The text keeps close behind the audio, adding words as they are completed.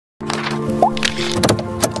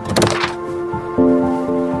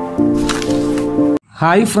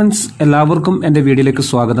Hi friends, എല്ലാവർക്കും എൻ്റെ വീഡിയോയിലേക്ക്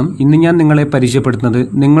സ്വാഗതം. ഇന്ന് ഞാൻ നിങ്ങളെ പരിചയപ്പെടുത്തുന്നത്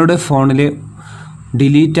നിങ്ങളുടെ ഫോണിലെ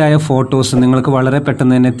ഡിലീറ്റായ ഫോട്ടോസ് നിങ്ങൾക്ക് വളരെ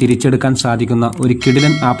പെട്ടെന്ന് തന്നെ തിരിച്ചെടുക്കാൻ സാധിക്കുന്ന ഒരു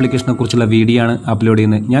കിടിലൻ ആപ്ലിക്കേഷനെ കുറിച്ചുള്ള വീഡിയോ ആണ് അപ്ലോഡ്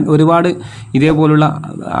ചെയ്യുന്നത്. ഞാൻ ഒരുപാട് ഇതേപോലുള്ള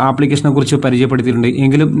ആപ്ലിക്കേഷനെ കുറിച്ച് പരിചയപ്പെടുത്തിയിട്ടുണ്ട്,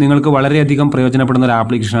 എങ്കിലും നിങ്ങൾക്ക് വളരെയധികം പ്രയോജനപ്പെടുന്ന ഒരു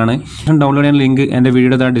ആപ്ലിക്കേഷനാണ്. ഡൗൺലോഡ് ചെയ്യാൻ ലിങ്ക് എൻ്റെ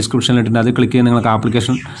വീഡിയോയുടെ ഡിസ്ക്രിപ്ഷനിൽ ഇട്ടിട്ടുണ്ട്. അത് ക്ലിക്ക് ചെയ്ത് നിങ്ങൾക്ക്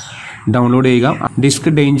ആപ്ലിക്കേഷൻ ഡൗൺലോഡ് ചെയ്യുക. ഡിസ്ക്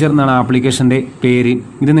ഡേഞ്ചർ എന്നാണ് ആപ്ലിക്കേഷൻ്റെ പേര്.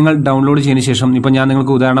 ഇത് നിങ്ങൾ ഡൗൺലോഡ് ചെയ്തതിന് ശേഷം ഇപ്പോൾ ഞാൻ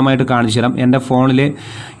നിങ്ങൾക്ക് ഉദാഹരണമായിട്ട് കാണിച്ചു തരാം. എൻ്റെ ഫോണിലെ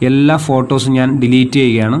എല്ലാ ഫോട്ടോസും ഞാൻ ഡിലീറ്റ്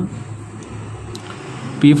ചെയ്യുകയാണ്.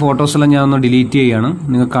 ഇപ്പോൾ ഈ ഫോട്ടോസെല്ലാം ഞാൻ ഒന്ന് ഡിലീറ്റ് ചെയ്യുകയാണ്.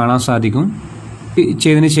 നിങ്ങൾക്ക് കാണാൻ സാധിക്കും.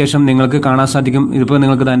 ചെയ്തതിന് ശേഷം നിങ്ങൾക്ക് കാണാൻ സാധിക്കും, ഇതിപ്പോൾ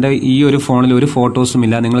നിങ്ങൾക്ക് എൻ്റെ ഈ ഒരു ഫോണിൽ ഒരു ഫോട്ടോസും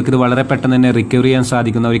ഇല്ല. നിങ്ങൾക്കിത് വളരെ പെട്ടെന്ന് തന്നെ റിക്കവർ ചെയ്യാൻ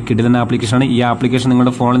സാധിക്കുന്ന ഒരു കിടിലൻ ആപ്ലിക്കേഷനാണ്. ഈ ആപ്ലിക്കേഷൻ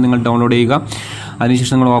നിങ്ങളുടെ ഫോണിൽ നിങ്ങൾ ഡൗൺലോഡ് ചെയ്യുക.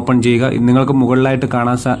 അതിനുശേഷം നിങ്ങൾ ഓപ്പൺ ചെയ്യുക. നിങ്ങൾക്ക് മുകളിലായിട്ട്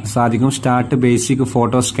കാണാൻ സാധിക്കും സ്റ്റാർട്ട് ബേസിക്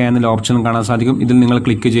ഫോട്ടോ സ്കാൻ എന്നുള്ള ഓപ്ഷനും കാണാൻ സാധിക്കും. ഇതിൽ നിങ്ങൾ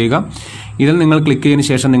ക്ലിക്ക് ചെയ്യുക. ഇതിൽ നിങ്ങൾ ക്ലിക്ക് ചെയ്തതിന്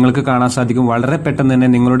ശേഷം നിങ്ങൾക്ക് കാണാൻ സാധിക്കും വളരെ പെട്ടെന്ന് തന്നെ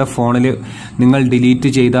നിങ്ങളുടെ ഫോണിൽ നിങ്ങൾ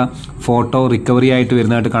ഡിലീറ്റ് ചെയ്ത ഫോട്ടോ റിക്കവറി ആയിട്ട്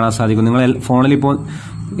വരുന്നതായിട്ട് കാണാൻ സാധിക്കും. നിങ്ങൾ ഫോണിൽ ഇപ്പോൾ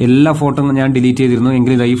എല്ലാ ഫോട്ടോ ഞാൻ ഡിലീറ്റ് ചെയ്തിരുന്നു,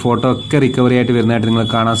 എങ്കിലും ഈ ഫോട്ടോ ഒക്കെ റിക്കവറി ആയിട്ട് വരുന്നതായിട്ട്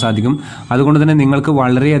നിങ്ങൾക്ക് കാണാൻ സാധിക്കും. അതുകൊണ്ട് തന്നെ നിങ്ങൾക്ക്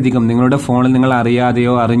വളരെയധികം നിങ്ങളുടെ ഫോണിൽ നിങ്ങൾ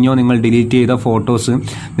അറിയാതെയോ അറിഞ്ഞോ നിങ്ങൾ ഡിലീറ്റ് ചെയ്ത ഫോട്ടോസ്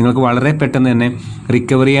നിങ്ങൾക്ക് വളരെ പെട്ടെന്ന് തന്നെ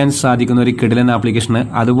റിക്കവർ ചെയ്യാൻ സാധിക്കുന്ന ഒരു കിടിലൻ ആപ്ലിക്കേഷന്.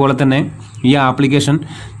 അതുപോലെ തന്നെ ഈ ആപ്ലിക്കേഷൻ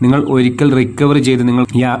നിങ്ങൾ ഒരിക്കൽ റിക്കവർ ചെയ്ത് നിങ്ങൾ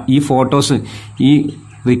ഈ ഫോട്ടോസ് ഈ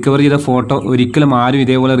റിക്കവർ ചെയ്ത ഫോട്ടോ ഒരിക്കലും ആരും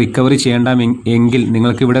ഇതേപോലെ റിക്കവറി ചെയ്യേണ്ട എങ്കിൽ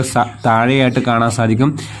നിങ്ങൾക്ക് ഇവിടെ താഴെയായിട്ട് കാണാൻ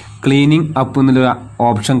സാധിക്കും ക്ലീനിങ് അപ്പ് എന്നുള്ള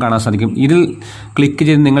ഓപ്ഷൻ കാണാൻ സാധിക്കും. ഇതിൽ ക്ലിക്ക്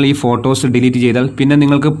ചെയ്ത് നിങ്ങൾ ഈ ഫോട്ടോസ് ഡിലീറ്റ് ചെയ്താൽ പിന്നെ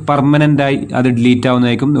നിങ്ങൾക്ക് പെർമനൻ്റായി അത് ഡിലീറ്റ്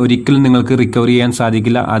ആവുന്നതായിരിക്കും. ഒരിക്കലും നിങ്ങൾക്ക് റിക്കവർ ചെയ്യാൻ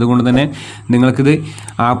സാധിക്കില്ല. അതുകൊണ്ട് തന്നെ നിങ്ങൾക്കിത്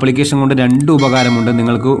ആപ്ലിക്കേഷൻ കൊണ്ട് രണ്ട് ഉപകാരമുണ്ട്.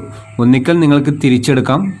 നിങ്ങൾക്ക് ഒന്നിക്കൽ നിങ്ങൾക്ക്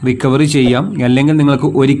തിരിച്ചെടുക്കാം, റിക്കവറി ചെയ്യാം, അല്ലെങ്കിൽ നിങ്ങൾക്ക്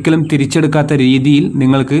ഒരിക്കലും തിരിച്ചെടുക്കാത്ത രീതിയിൽ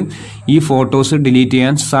നിങ്ങൾക്ക് ഈ ഫോട്ടോസ് ഡിലീറ്റ്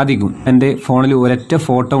ചെയ്യാൻ സാധിക്കും. എൻ്റെ ഫോണിൽ ഒരൊറ്റ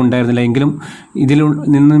ഫോട്ടോ ഉണ്ടായിരുന്നില്ല, എങ്കിലും ഇതിൽ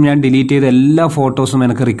നിന്ന് ഞാൻ ഡിലീറ്റ് ചെയ്ത എല്ലാ ഫോട്ടോസും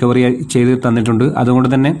എനിക്ക് റിക്കവറി ചെയ്ത് തന്നിട്ടുണ്ട്. അതുകൊണ്ട്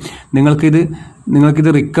തന്നെ നിങ്ങൾക്കിത്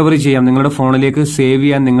റിക്കവറി ചെയ്യാം. നിങ്ങളുടെ ഫോണിലേക്ക് സേവ്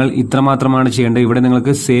ചെയ്യാൻ നിങ്ങൾ ഇത്രമാത്രമാണ് ചെയ്യേണ്ടത്. ഇവിടെ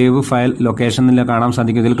നിങ്ങൾക്ക് സേവ് ഫയൽ ലൊക്കേഷൻ എന്നില്ല കാണാൻ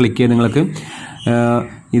സാധിക്കും. ഇതിൽ ക്ലിക്ക്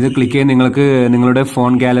ചെയ്ത് നിങ്ങൾക്ക് നിങ്ങളുടെ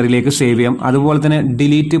ഫോൺ ഗാലറിയിലേക്ക് സേവ് ചെയ്യാം. അതുപോലെ തന്നെ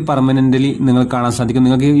ഡിലീറ്റ് പെർമനൻ്റലി നിങ്ങൾക്ക് കാണാൻ സാധിക്കും.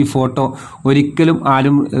 നിങ്ങൾക്ക് ഈ ഫോട്ടോ ഒരിക്കലും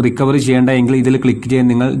ആരും റിക്കവറി ചെയ്യേണ്ട എങ്കിൽ ഇതിൽ ക്ലിക്ക് ചെയ്ത്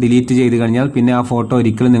നിങ്ങൾ ഡിലീറ്റ് ചെയ്ത് കഴിഞ്ഞാൽ പിന്നെ ആ ഫോട്ടോ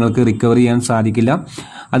ഒരിക്കലും നിങ്ങൾക്ക് റിക്കവർ ചെയ്യാൻ സാധിക്കില്ല.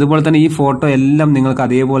 അതുപോലെ തന്നെ ഈ ഫോട്ടോ എല്ലാം നിങ്ങൾക്ക്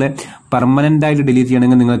അതേപോലെ പെർമനന്റ് ആയിട്ട് ഡിലീറ്റ്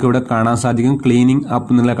ചെയ്യണമെങ്കിൽ നിങ്ങൾക്ക് ഇവിടെ കാണാൻ സാധിക്കും ക്ലീനിങ്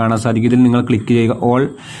അപ്പ് എന്നുള്ള കാണാൻ സാധിക്കും. ഇതിൽ നിങ്ങൾ ക്ലിക്ക് ചെയ്യുക.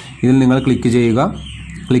 ഇതിൽ നിങ്ങൾ ക്ലിക്ക് ചെയ്യുക.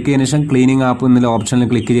 ക്ലിക്ക് ചെയ്തതിനു ശേഷം ക്ലീനിങ് ആപ്പ് എന്നുള്ള ഓപ്ഷനിൽ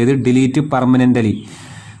ക്ലിക്ക് ചെയ്ത് ഡിലീറ്റ് പെർമനൻ്റലി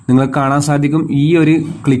നിങ്ങൾക്ക് കാണാൻ സാധിക്കും. ഈ ഒരു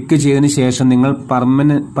ക്ലിക്ക് ചെയ്തതിന് ശേഷം നിങ്ങൾ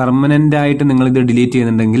പെർമനന്റ് ആയിട്ട് നിങ്ങൾ ഇത് ഡിലീറ്റ്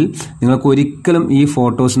ചെയ്യുന്നുണ്ടെങ്കിൽ നിങ്ങൾക്ക് ഒരിക്കലും ഈ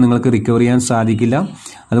ഫോട്ടോസ് നിങ്ങൾക്ക് റിക്കവർ ചെയ്യാൻ സാധിക്കില്ല.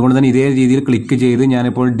 അതുകൊണ്ട് തന്നെ ഇതേ രീതിയിൽ ക്ലിക്ക് ചെയ്ത്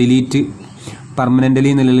ഞാനിപ്പോൾ ഡിലീറ്റ്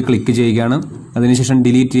പെർമനൻ്റലി എന്നുള്ളതിൽ ക്ലിക്ക് ചെയ്യുകയാണ്. അതിനുശേഷം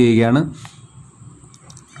ഡിലീറ്റ് ചെയ്യുകയാണ്.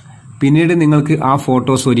 പിന്നീട് നിങ്ങൾക്ക് ആ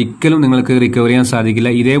ഫോട്ടോസ് ഒരിക്കലും നിങ്ങൾക്ക് റിക്കവർ ചെയ്യാൻ സാധിക്കില്ല.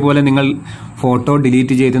 ഇതേപോലെ നിങ്ങൾ ഫോട്ടോ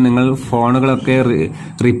ഡിലീറ്റ് ചെയ്ത് നിങ്ങൾ ഫോണുകളൊക്കെ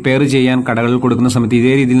റിപ്പയർ ചെയ്യാൻ കടകളിൽ കൊടുക്കുന്ന സമയത്ത്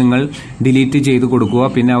ഇതേ രീതിയിൽ നിങ്ങൾ ഡിലീറ്റ് ചെയ്ത് കൊടുക്കുക.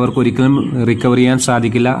 പിന്നെ അവർക്ക് ഒരിക്കലും റിക്കവർ ചെയ്യാൻ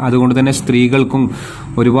സാധിക്കില്ല. അതുകൊണ്ട് തന്നെ സ്ത്രീകൾക്കും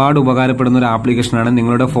ഒരുപാട് ഉപകാരപ്പെടുന്ന ഒരു ആപ്ലിക്കേഷനാണ്.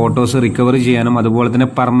 നിങ്ങളുടെ ഫോട്ടോസ് റിക്കവർ ചെയ്യാനും അതുപോലെ തന്നെ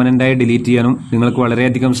പെർമനൻ്റായി ഡിലീറ്റ് ചെയ്യാനും നിങ്ങൾക്ക്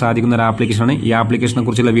വളരെയധികം സാധിക്കുന്ന ഒരു ആപ്ലിക്കേഷനാണ്. ഈ ആപ്ലിക്കേഷനെ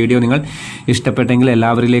കുറിച്ചുള്ള വീഡിയോ നിങ്ങൾ ഇഷ്ടപ്പെട്ടെങ്കിൽ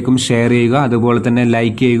എല്ലാവരിലേക്കും ഷെയർ ചെയ്യുക. അതുപോലെ തന്നെ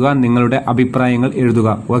ലൈക്ക് ചെയ്യുക. നിങ്ങളുടെ അഭിപ്രായങ്ങൾ എഴുതുക.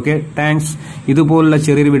 Okay, thanks. ഇതുപോലുള്ള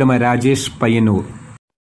ചെറിയൊരു വീഡിയോ രാജേഷ് പയ്യന്നൂർ.